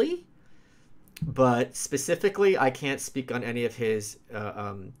broadly. But specifically, I can't speak on any of his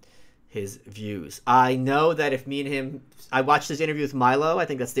views. I know that if me and him, I watched his interview with Milo. I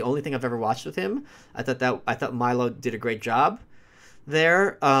think that's the only thing I've ever watched with him. I thought Milo did a great job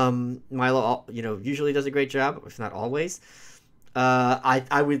there. Milo, usually does a great job, if not always. I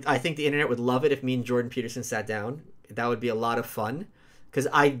think the internet would love it if me and Jordan Peterson sat down. That would be a lot of fun, because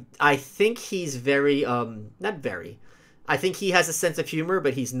I think he's very not very. I think he has a sense of humor,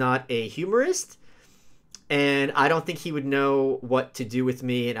 but he's not a humorist. And I don't think he would know what to do with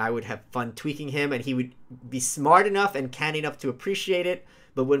me, and I would have fun tweaking him, and he would be smart enough and canny enough to appreciate it,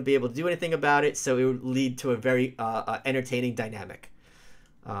 but wouldn't be able to do anything about it, so it would lead to a very entertaining dynamic.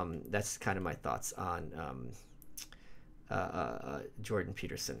 That's kind of my thoughts on Jordan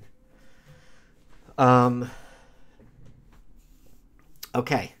Peterson.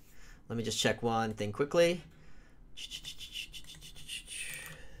 Okay, let me just check one thing quickly.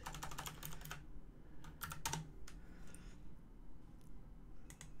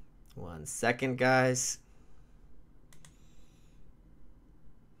 One second, guys.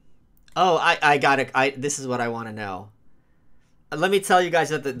 Oh, I got it. This is what I want to know. Let me tell you guys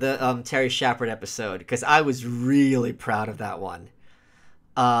about the Terry Shepard episode, because I was really proud of that one.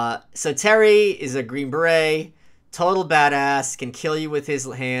 So Terry is a Green Beret, total badass, can kill you with his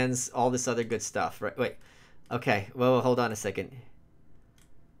hands, all this other good stuff. Right? Wait. Okay. Well, hold on a second.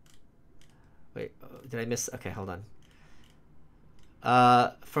 Wait. Did I miss? Okay, hold on.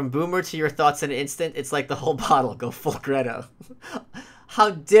 From boomer to your thoughts in an instant, it's like the whole bottle. Go full Greta. How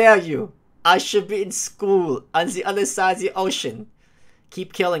dare you? I should be in school on the other side of the ocean.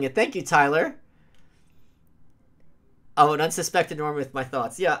 Keep killing it. Thank you, Tyler. Oh, an unsuspected Norman with my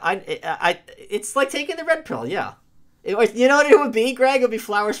thoughts. Yeah, it's like taking the red pill. Yeah, you know what it would be, Greg? It would be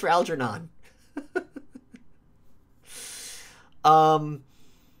flowers for Algernon. What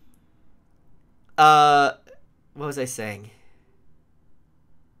was I saying?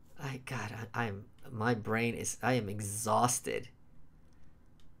 My brain is. I am exhausted.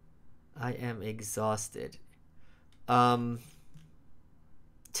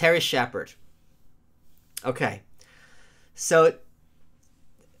 Terry Shepard. Okay. So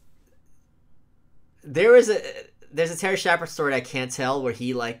there's a Terry Shepard story I can't tell where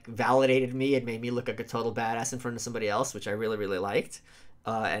he like validated me and made me look like a total badass in front of somebody else, which I really, really liked.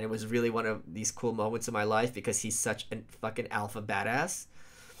 And it was really one of these cool moments in my life because he's such a fucking alpha badass.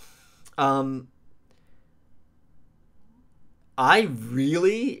 I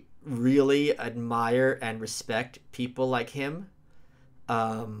really, really admire and respect people like him.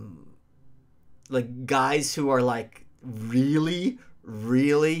 Like guys who are like really,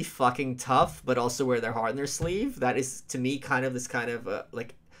 really fucking tough, but also wear their heart in their sleeve. That is, to me, kind of this kind of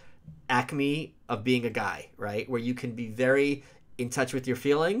like acme of being a guy, right? Where you can be very in touch with your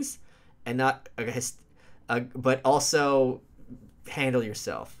feelings and not, but also handle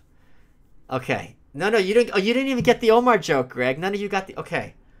yourself. Okay. No, you didn't. Oh, you didn't even get the Omar joke, Greg. None of you got the.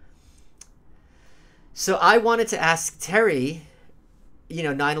 Okay. So I wanted to ask Terry,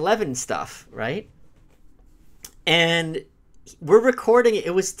 9/11 stuff, right? And we're recording it.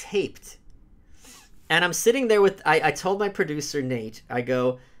 It was taped. And I'm sitting there with, I told my producer, Nate, I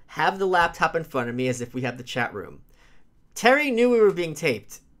go, have the laptop in front of me as if we have the chat room. Terry knew we were being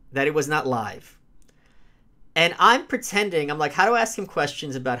taped, that it was not live. And I'm pretending, I'm like, how do I ask him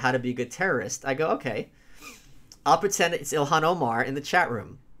questions about how to be a good terrorist? I go, okay, I'll pretend it's Ilhan Omar in the chat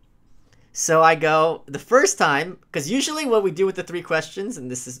room. So I go, the first time, because usually what we do with the 3 questions,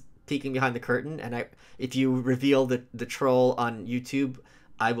 and this is peeking behind the curtain, and if you reveal the troll on YouTube,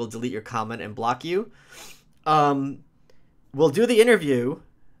 I will delete your comment and block you. We'll do the interview,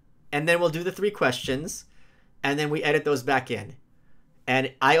 and then we'll do the 3 questions, and then we edit those back in.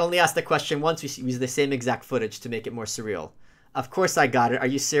 And I only asked the question once. We use the same exact footage to make it more surreal. Of course I got it. Are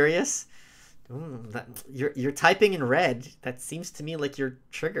you serious? You're typing in red. That seems to me like you're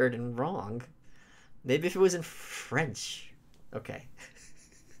triggered and wrong. Maybe if it was in French. Okay.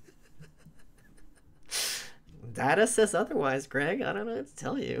 Data says otherwise, Greg. I don't know what to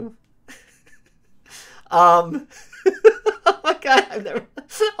tell you. Oh my god, I've never...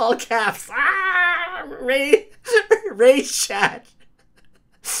 All caps. Ray chat.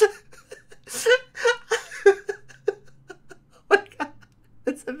 Oh my god,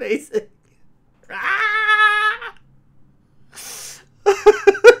 that's amazing.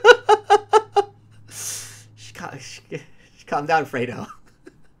 Calm down, Fredo.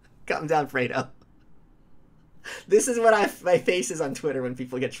 Calm down, Fredo. This is what my face is on Twitter when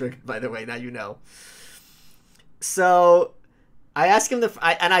people get triggered, by the way. Now you know. So I asked him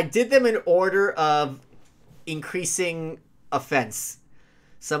and I did them in order of increasing offense.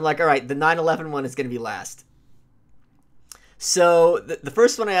 So I'm like, all right, the 9/11 one is going to be last. So the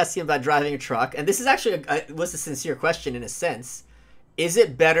first one I asked him about driving a truck, and this is actually was a sincere question in a sense. Is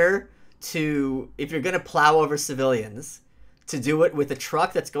it better to, if you're going to plow over civilians, to do it with a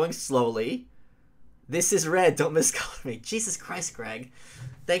truck that's going slowly? This is red. Don't miscolor me. Jesus Christ, Greg.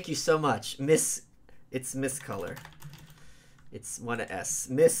 Thank you so much. It's miscolor. It's one S.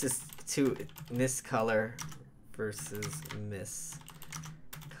 Miss is two. Miscolor versus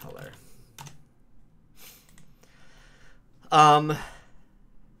miscolor.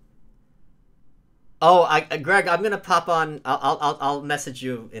 Greg, I'm gonna pop on. I'll message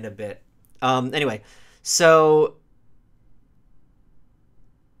you in a bit. Anyway, so.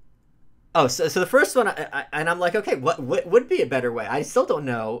 So the first one, and I'm like, okay, what would be a better way? I still don't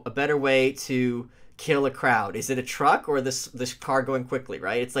know a better way to kill a crowd. Is it a truck or this car going quickly,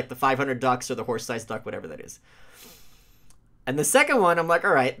 right? It's like the 500 ducks or the horse-sized duck, whatever that is. And the second one, I'm like,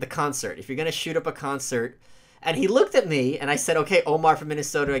 all right, the concert. If you're going to shoot up a concert. And he looked at me, and I said, okay, Omar from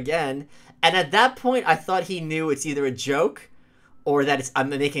Minnesota again. And at that point, I thought he knew it's either a joke or that I'm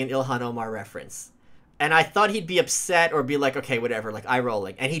making an Ilhan Omar reference. And I thought he'd be upset or be like, okay, whatever, like eye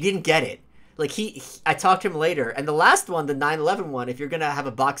rolling. And he didn't get it. Like I talked to him later. And the last one, the 9/11 one, if you're going to have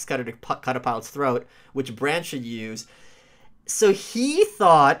a box cutter to cut a pilot's throat, which brand should you use? So he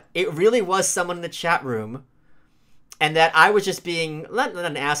thought it really was someone in the chat room and that I was just being, not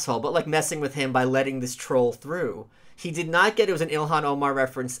an asshole, but like messing with him by letting this troll through. He did not get it was an Ilhan Omar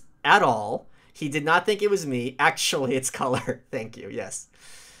reference at all. He did not think it was me. Actually, it's color. Thank you. Yes.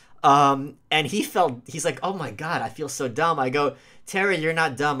 And he's like, oh my God, I feel so dumb. I go, Terry, you're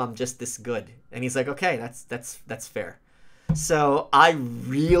not dumb. I'm just this good. And he's like, okay, that's fair. So I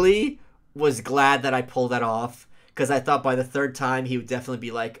really was glad that I pulled that off, because I thought by the third time he would definitely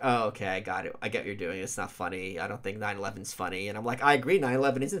be like, oh, okay, I got it. I get what you're doing. It's not funny. I don't think 9/11's funny. And I'm like, I agree.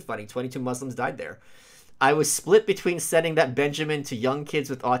 9/11 isn't funny. 22 Muslims died there. I was split between sending that Benjamin to young kids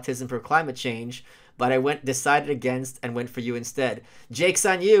with autism for climate change, but I decided against and went for you instead. Jake's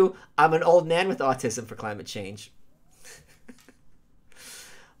on you. I'm an old man with autism for climate change.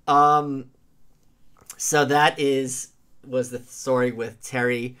 So that was the story with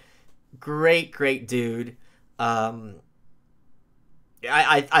Terry. Great dude. I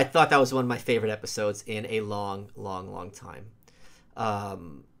thought that was one of my favorite episodes in a long time.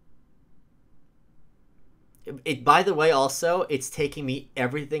 By the way, also, it's taking me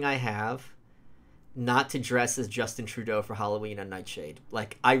everything I have not to dress as Justin Trudeau for Halloween on Nightshade.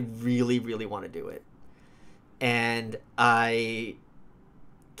 Like, I really want to do it. And I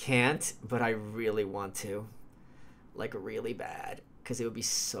can't, but I really want to. Like, really bad. Because it would be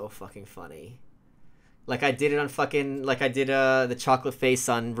so fucking funny. Like I did it on the chocolate face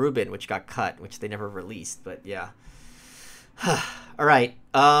on Ruben, which got cut, which they never released, but yeah. All right.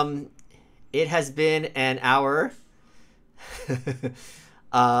 It has been an hour.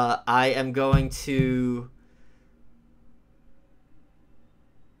 I am going to...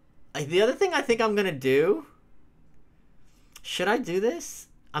 The other thing I think I'm going to do... Should I do this?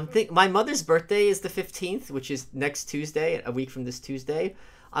 My mother's birthday is the 15th, which is next Tuesday, a week from this Tuesday.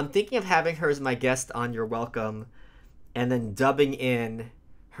 I'm thinking of having her as my guest on You're Welcome, and then dubbing in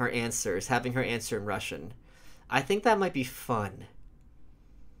her answers, having her answer in Russian. I think that might be fun.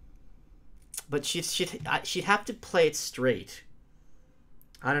 But she'd have to play it straight.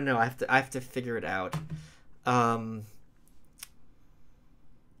 I don't know. I have to figure it out.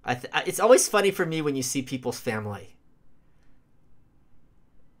 It's always funny for me when you see people's family.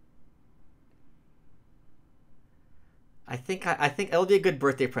 I think it'll be a good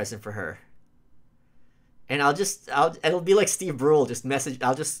birthday present for her. And it'll be like Steve Brule, just message.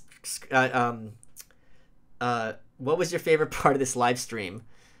 What was your favorite part of this live stream?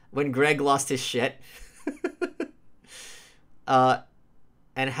 When Greg lost his shit. And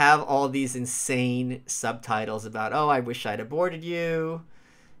have all these insane subtitles about, oh, I wish I'd aborted you,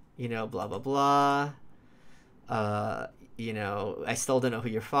 blah blah blah. I still don't know who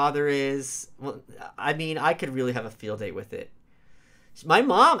your father is. Well, I mean, I could really have a field day with it. My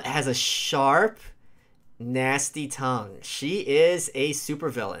mom has a sharp, nasty tongue. She is a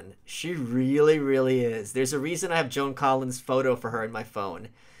supervillain. She really is. There's a reason I have Joan Collins' photo for her in my phone.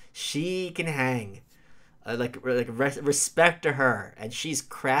 She can hang. Respect to her. And she's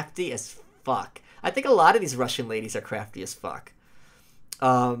crafty as fuck. I think a lot of these Russian ladies are crafty as fuck.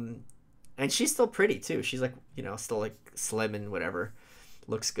 And she's still pretty too. She's like, still like slim and whatever.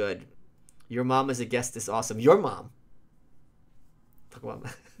 Looks good. Your mom as a guest is awesome. Your mom. Talk about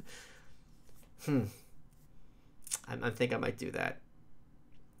I think I might do that.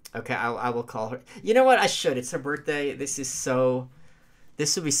 Okay, I will call her. You know what? I should. It's her birthday. This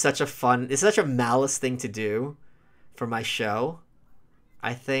would be such a fun... It's such a malice thing to do for my show,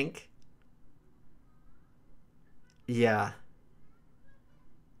 I think. Yeah.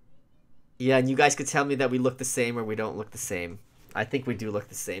 Yeah, and you guys could tell me that we look the same or we don't look the same. I think we do look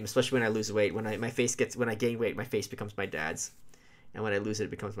the same, especially when I lose weight. When I gain weight, my face becomes my dad's. And when I lose it,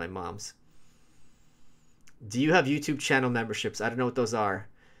 it becomes my mom's. Do you have YouTube channel memberships? I don't know what those are.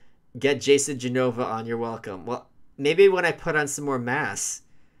 Get Jason Genova on. You're welcome. Well, maybe when I put on some more mass.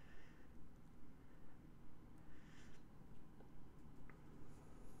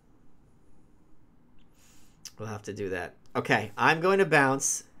 We'll have to do that. Okay, I'm going to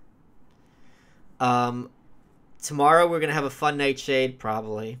bounce. Tomorrow we're going to have a fun Nightshade,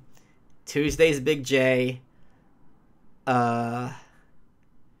 probably. Tuesday's Big J.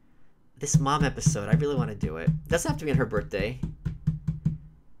 This mom episode, I really want to do it. Doesn't have to be on her birthday.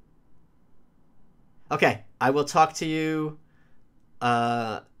 Okay, I will talk to you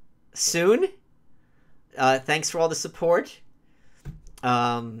soon. Thanks for all the support.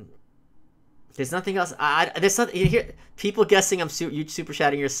 There's nothing else. There's something here. People guessing you super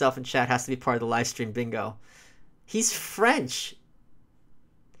chatting yourself in chat has to be part of the live stream bingo. He's French.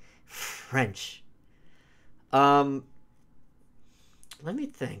 Let me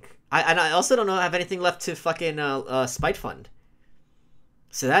think. I also don't have anything left to fucking Spite Fund.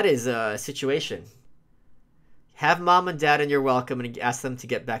 So that is a situation. Have mom and dad and you're welcome and ask them to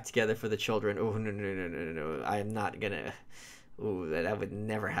get back together for the children. Oh, no. I am not gonna... Ooh, that would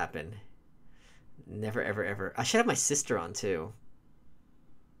never happen. Never, ever, ever. I should have my sister on, too.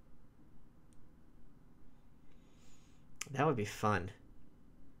 That would be fun.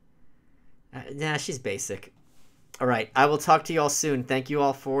 Nah, she's basic. All right. I will talk to you all soon. Thank you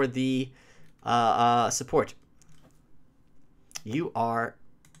all for the support. You are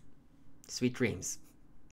sweet dreams.